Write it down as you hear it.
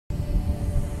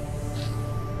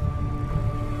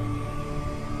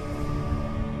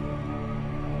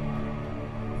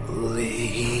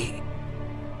Lee.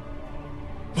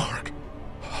 Mark,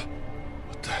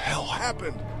 what the hell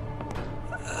happened?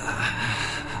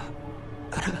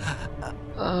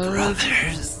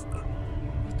 Brothers.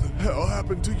 What the hell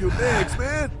happened to your legs,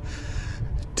 man?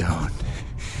 Don't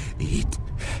eat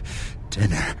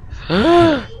dinner.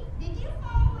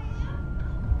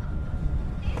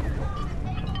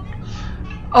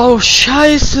 Oh,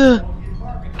 Scheiße!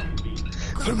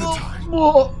 Clementine.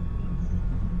 Oh.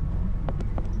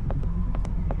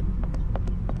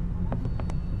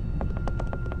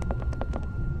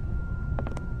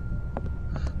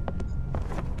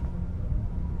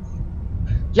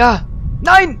 Ja!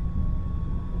 Nein!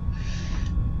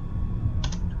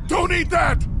 Don't eat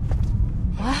that!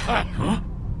 Huh?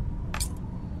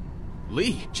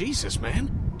 Lee, Jesus, man.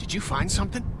 Did you find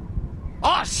something?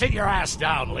 Oh, sit your ass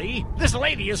down, Lee. This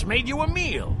lady has made you a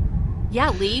meal.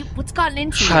 Yeah, Lee, what's gotten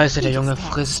into you? Scheiße, der Junge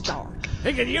frisst.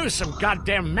 He could use some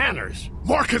goddamn manners.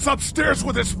 Mark is upstairs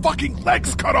with his fucking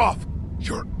legs cut off!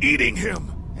 You're eating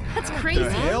him! That's crazy.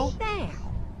 hell?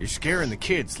 You're scaring the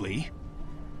kids, Lee.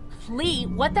 Lee,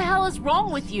 what the hell is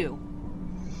wrong with you?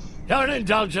 Don't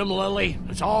indulge him, Lily.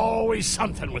 There's always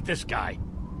something with this guy.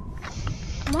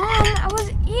 Mom, I was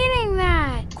eating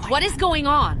that. What is going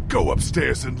on? Go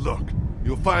upstairs and look.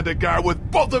 You'll find a guy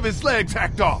with both of his legs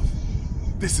hacked off.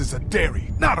 This is a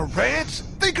dairy, not a ranch.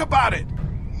 Think about it.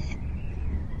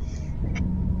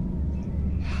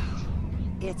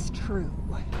 It's true.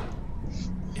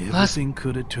 Everything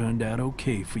could have turned out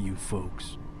okay for you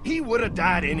folks. He would have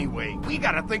died anyway. We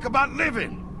gotta think about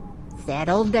living.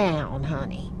 Settle down,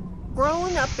 honey.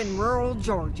 Growing up in rural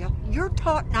Georgia, you're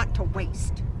taught not to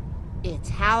waste. It's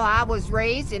how I was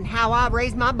raised and how I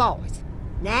raised my boys.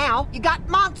 Now, you got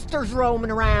monsters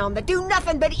roaming around that do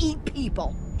nothing but eat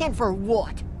people. And for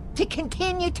what? To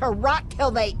continue to rot till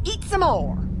they eat some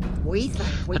more. We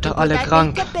think we can put that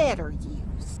meat to better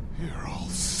use. You're all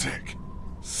sick.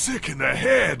 Sick in the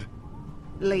head.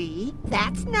 Lee,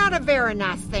 that's not a very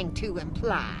nice thing to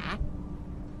imply.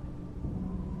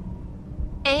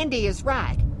 Andy is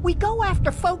right. We go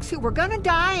after folks who were gonna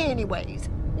die anyways,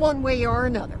 one way or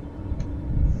another.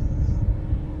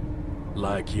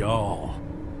 Like y'all.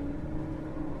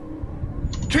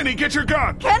 Kenny, get your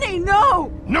gun! Kenny,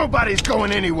 no! Nobody's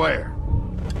going anywhere.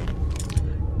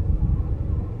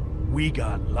 We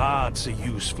got lots of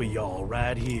use for y'all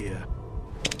right here.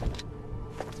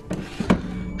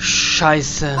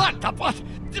 Scheiße. What?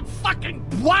 The fucking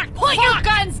what? Put your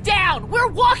guns down! We're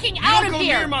walking out of Go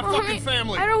here! near my fucking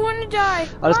family. I don't want to die.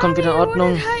 Alles kommt wieder in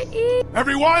Ordnung.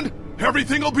 Everyone,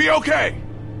 everything will be okay.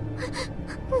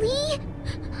 Lee?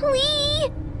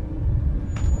 Lee?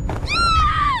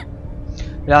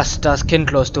 Lass das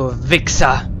Kind los, du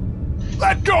Wichser.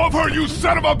 Let go of her, you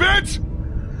son of a bitch!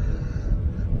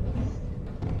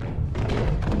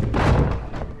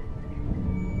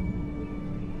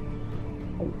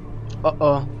 Oh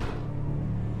oh.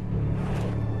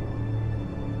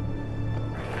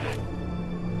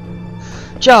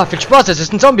 Tja, viel Spaß, es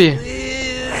ist ein Zombie.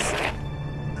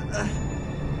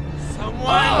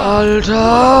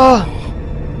 Alter.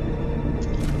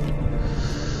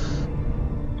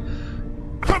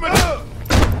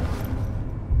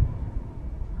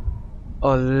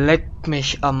 Oh, leck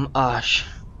mich am Arsch.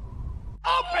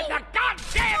 Open the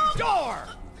goddamn door!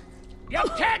 You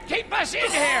can't keep us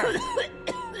in here!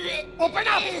 Open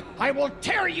up! I will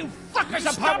tear you fuckers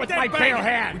apart with my bare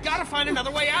hands! We gotta find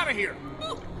another way out of here.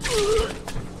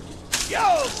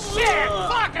 You sick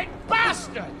fucking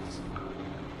bastards!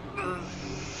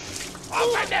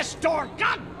 Open this door,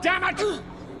 goddammit!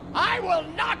 I will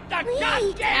knock the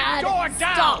goddamn door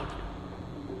down!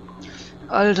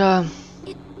 Alter.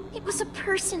 It was a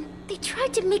person. They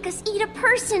tried to make us eat a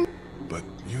person. But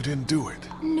you didn't do it.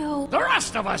 No. The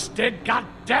rest of us did,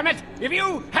 goddammit! If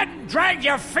you hadn't dragged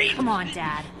your feet! Come on,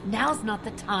 Dad. Now's not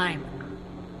the time.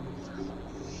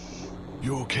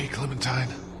 You okay, Clementine?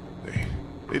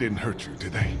 They didn't hurt you,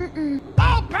 did they?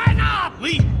 Open up!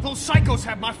 Lee, those psychos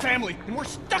have my family, and we're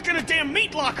stuck in a damn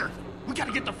meat locker. We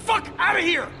gotta get the fuck out of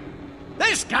here.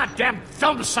 This goddamn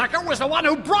film sucker was the one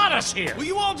who brought us here! Will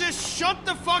you all just shut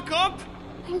the fuck up?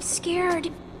 I'm scared.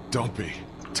 Don't be.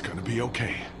 It's gonna be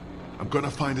okay. I'm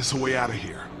gonna find us a way out of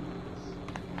here.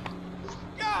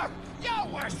 You're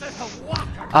worse than a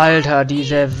walker! Alter,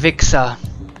 diese Wichser.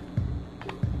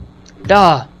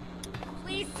 Da.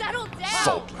 Please settle down!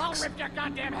 Salt I'll licks. rip your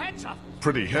goddamn heads off!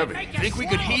 Pretty heavy. Think we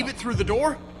could heave it through the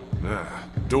door? Nah,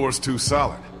 door's too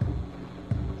solid.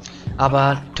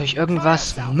 Aber durch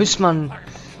irgendwas muss man...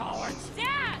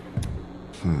 Dad!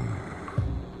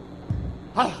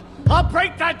 I'll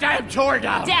break that damn door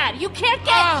down! Dad, you can't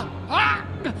get...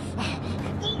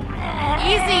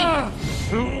 Easy.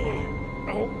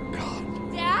 Oh,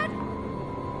 God. Dad?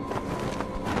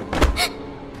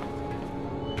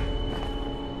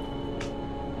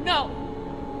 No.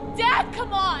 Dad,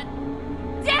 come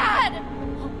on. Dad!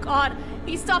 Oh, God.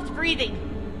 He stopped breathing.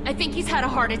 I think he's had a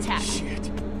heart attack.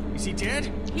 Shit. Is he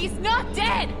dead? He's not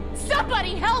dead!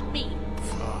 Somebody help me!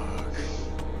 Fuck.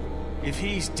 If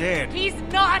he's dead, He's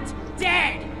not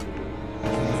dead! you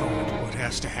know what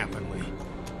has to happen, Lee.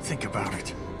 Think about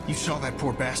it. You saw that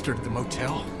poor bastard at the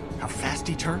motel? How fast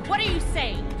he turned? What are you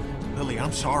saying? Lily,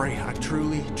 I'm sorry. I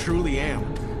truly am.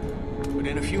 But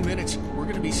in a few minutes, we're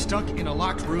gonna be stuck in a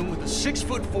locked room with a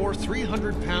 6'4",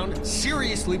 300-pound,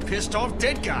 seriously pissed off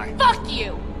dead guy. Fuck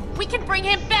you! We can bring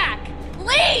him back!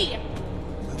 Lee!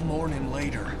 We'll mourn him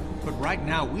later. But right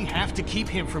now, we have to keep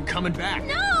him from coming back.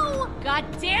 No! God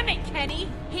damn it, Kenny!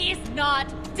 He's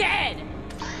not dead!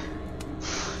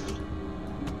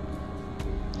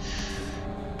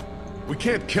 We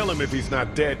can't kill him if he's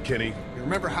not dead, Kenny. You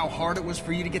remember how hard it was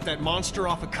for you to get that monster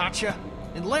off of Katya?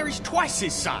 And Larry's twice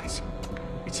his size.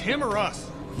 It's him or us.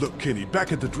 Look, Kenny,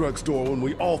 back at the drugstore when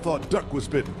we all thought Duck was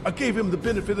bitten, I gave him the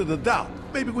benefit of the doubt.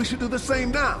 Maybe we should do the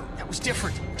same now. That was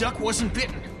different. Duck wasn't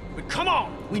bitten. But come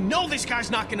on! We know this guy's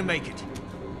not gonna make it.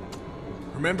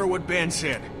 Remember what Ben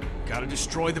said. Gotta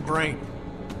destroy the brain.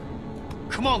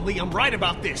 Come on, Lee, I'm right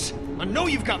about this. I know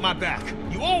you've got my back.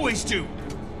 You always do.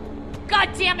 God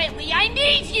damn it, Lee! I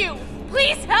need you!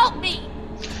 Please help me!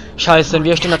 Scheiße,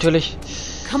 wir stehen natürlich.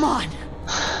 Come on!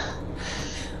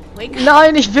 Wake up!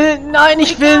 Nein, ich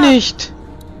will nicht!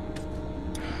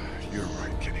 You're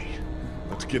right, Kenny.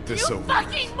 Let's get this You over.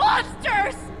 fucking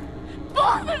monsters!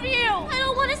 Both of you! I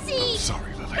don't want to see! I'm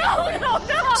sorry, Lily. No!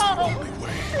 It's the only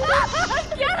way.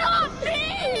 Get off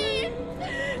me!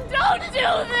 Don't do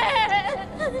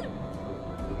this!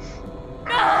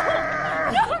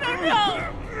 No!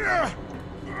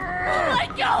 Let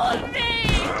go of me!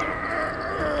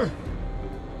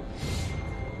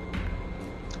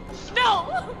 No!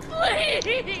 Please!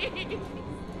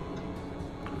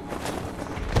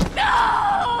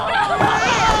 No!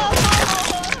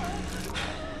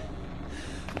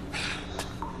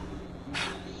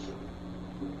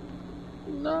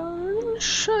 Nein,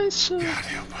 Scheiße. God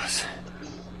help us.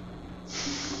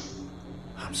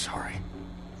 I'm sorry.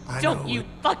 I Don't know you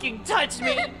fucking touch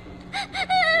me!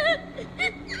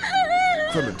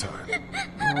 Clementine.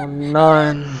 Oh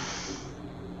nein.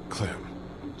 Clem.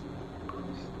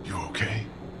 You okay?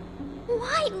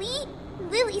 Why, Lee?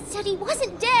 Lily said he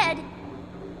wasn't dead.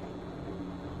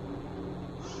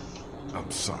 I'm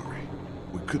sorry.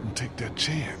 We couldn't take that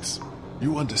chance.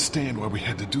 You understand why we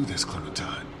had to do this,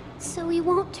 Clementine. So he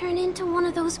won't turn into one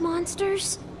of those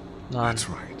monsters? Nein. That's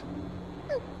right.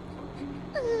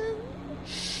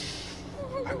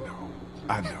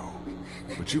 I know.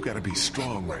 But you gotta be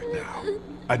strong right now.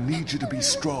 I need you to be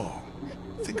strong.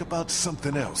 Think about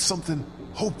something else, something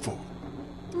hopeful.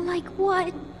 Like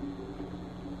what?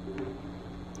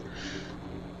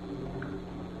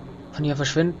 Von hier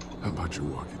verschwinden. How about your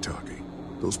walkie-talkie?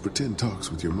 Those pretend talks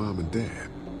with your mom and dad,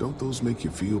 don't those make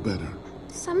you feel better?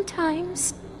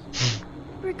 Sometimes.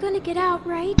 We're gonna get out,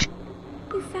 right?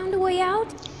 You found a way out?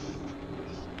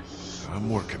 I'm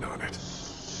working on it.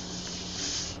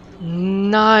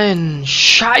 Nein,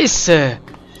 Scheiße.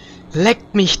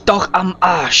 Leckt mich doch am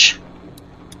Arsch.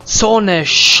 So ne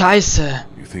Scheiße.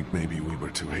 You think maybe we were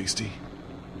too hasty?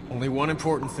 Only one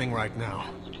important thing right now.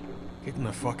 Getting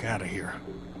the fuck out of here.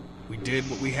 We did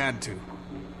what we had to.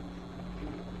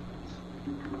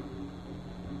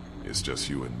 It's just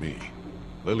you and me.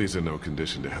 Lily's in no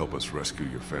condition to help us rescue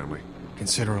your family.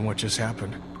 Considering what just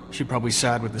happened, she'd probably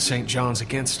side with the St. John's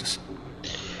against us.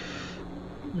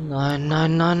 Nein,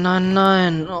 nein, nein, nein,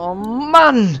 nein. Oh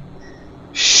Mann.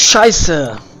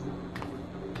 Scheiße.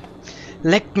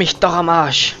 Leckt mich doch am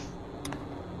Arsch.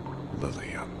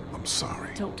 Lily, I'm sorry.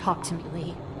 Don't talk to me,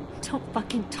 Lee. Don't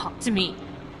fucking talk to me.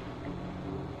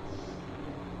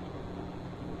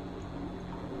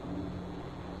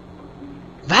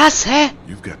 Was, hä?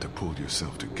 You've got to pull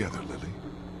yourself together, Lily.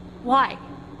 Why?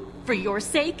 For your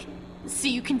sake? So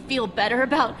you can feel better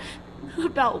about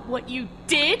what you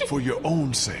did? For your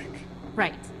own sake.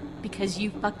 Right. Because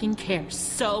you fucking care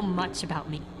so much about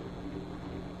me.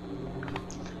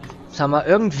 Sag mal,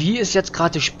 irgendwie ist jetzt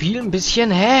gerade das Spiel ein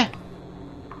bisschen, hä?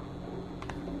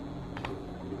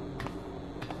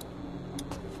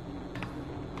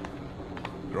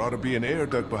 There ought to be an air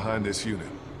duct behind this unit.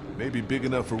 Maybe big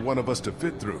enough for one of us to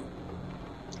fit through.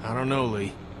 I don't know,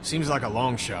 Lee. Seems like a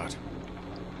long shot.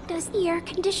 Does the air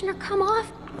conditioner come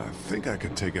off? I think I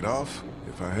could take it off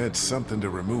if I had something to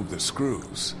remove the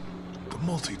screws. The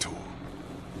multi-tool.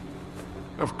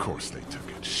 Of course they took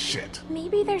it. Shit.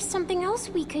 Maybe there's something else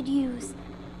we could use.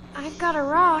 I've got a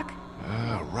rock.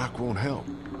 A rock won't help,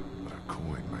 but a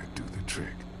coin might do the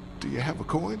trick. Do you have a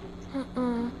coin?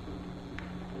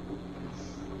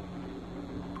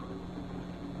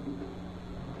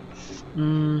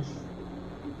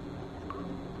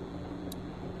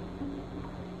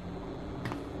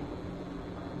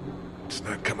 It's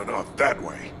not coming off that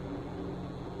way.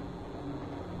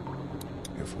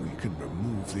 If we can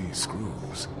remove these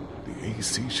screws, the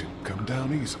AC should come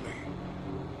down easily.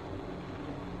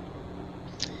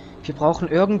 Wir brauchen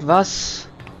irgendwas.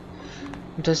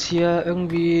 Und das hier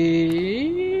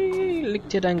irgendwie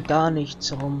liegt hier dann gar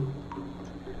nichts rum.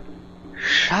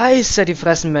 Scheiße, die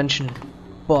fressen Menschen.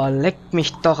 Boah, leckt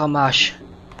mich doch am Arsch.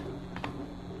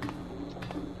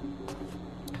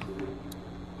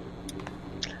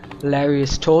 Larry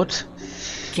ist tot.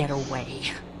 Get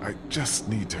away. I just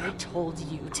need to... I told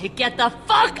you to get the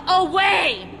fuck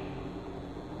away!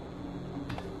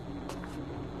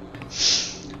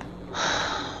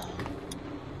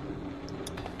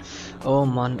 Oh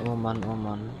Mann, oh Mann, oh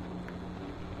Mann.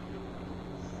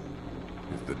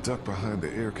 If the duct behind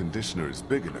the air conditioner is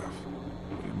big enough,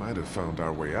 we might have found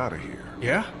our way out of here.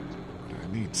 Yeah? But I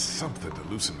need something to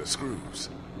loosen the screws.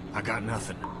 I got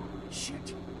nothing.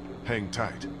 Shit. Hang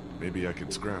tight. Maybe I can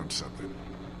scrounge something.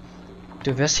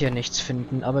 Du wirst hier nichts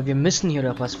finden, aber wir müssen hier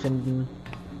doch was finden.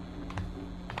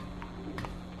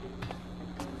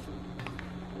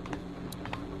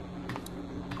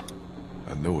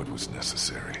 I know it was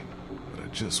necessary, but I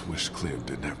just wish Clem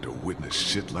didn't have to witness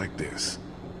shit like this.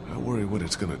 I worry what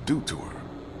it's gonna do to her.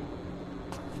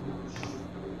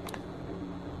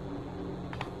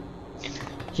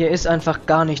 Hier ist einfach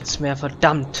gar nichts mehr,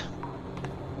 verdammt.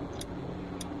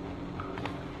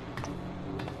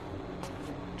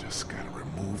 Just gotta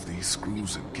remove these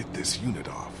screws and get this unit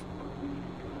off.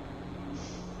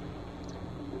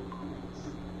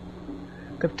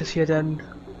 Gibt es hier dann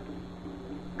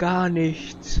gar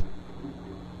nichts?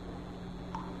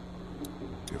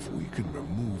 If we can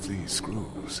remove these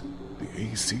screws, the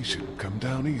AC should come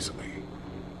down easily.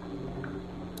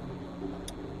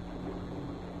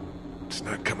 It's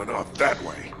not coming off that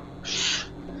way.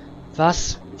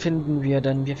 Was finden wir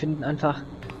denn? Wir finden einfach...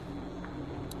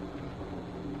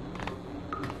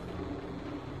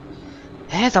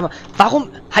 Hä, sag mal, warum...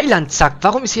 Heilandsack,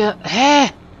 warum ist hier... Hä?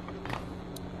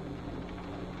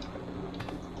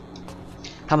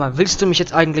 Hammer, willst du mich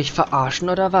jetzt eigentlich verarschen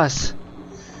oder was?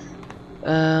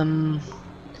 Wir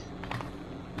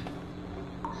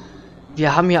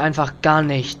haben hier einfach gar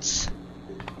nichts.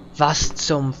 Was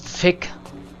zum Fick?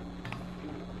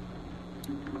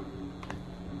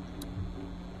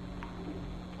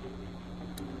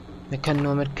 Wir können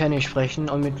nur mit Kenny sprechen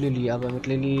und mit Lily, aber mit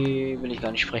Lily will ich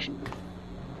gar nicht sprechen.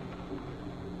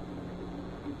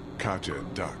 Katja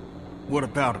and Doc. What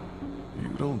about him? You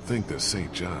don't think the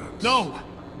St. John's... No!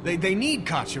 They need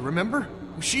Katja, remember?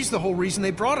 She's the whole reason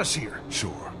they brought us here.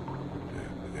 Sure.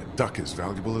 And Duck is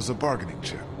valuable as a bargaining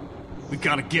chip. We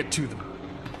gotta get to them.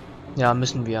 Ja,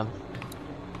 müssen wir.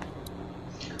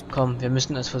 Komm, wir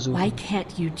müssen es versuchen. Why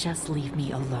can't you just leave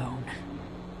me alone?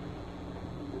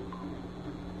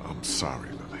 I'm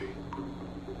sorry, Lily.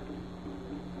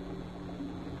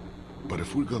 But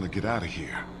if we're gonna get out of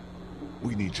here,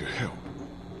 we need your help.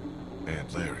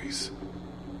 And Larry's.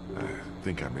 I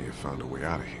think I may have found a way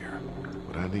out of here.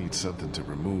 But I need something to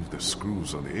remove the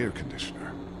screws on the air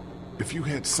conditioner. If you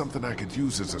had something I could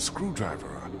use as a screwdriver,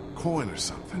 a coin or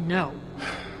something. No.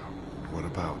 What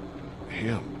about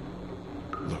him?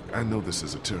 Look, I know this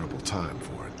is a terrible time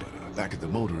for it, but back at the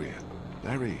motor inn,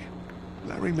 Larry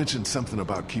mentioned something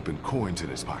about keeping coins in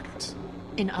his pockets.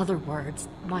 In other words,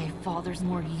 my father's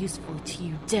more useful to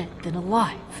you dead than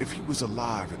alive. If he was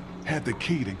alive and had the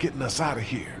key to getting us out of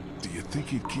here, do you think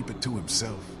he'd keep it to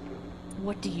himself?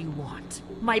 What do you want?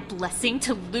 My blessing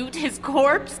to loot his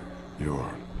corpse?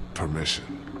 Your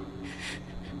permission.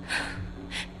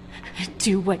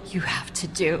 Do what you have to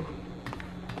do.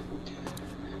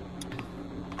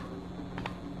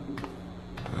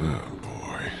 Oh,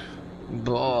 boy.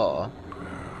 Boah.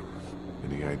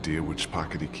 Any idea which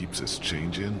pocket he keeps his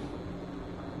change in?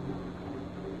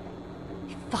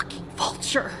 Fucking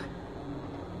vulture.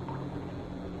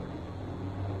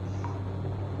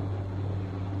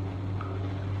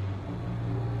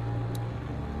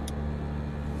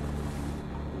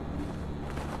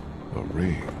 A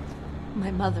ring.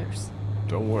 My mother's.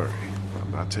 Don't worry,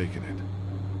 I'm not taking it.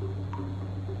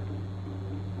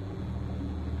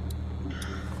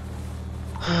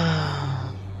 Huh,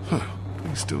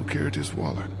 he still carried his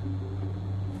wallet.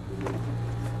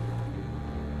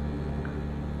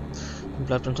 Dann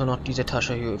bleibt uns nur noch diese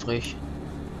Tasche hier übrig.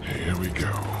 Here we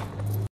go.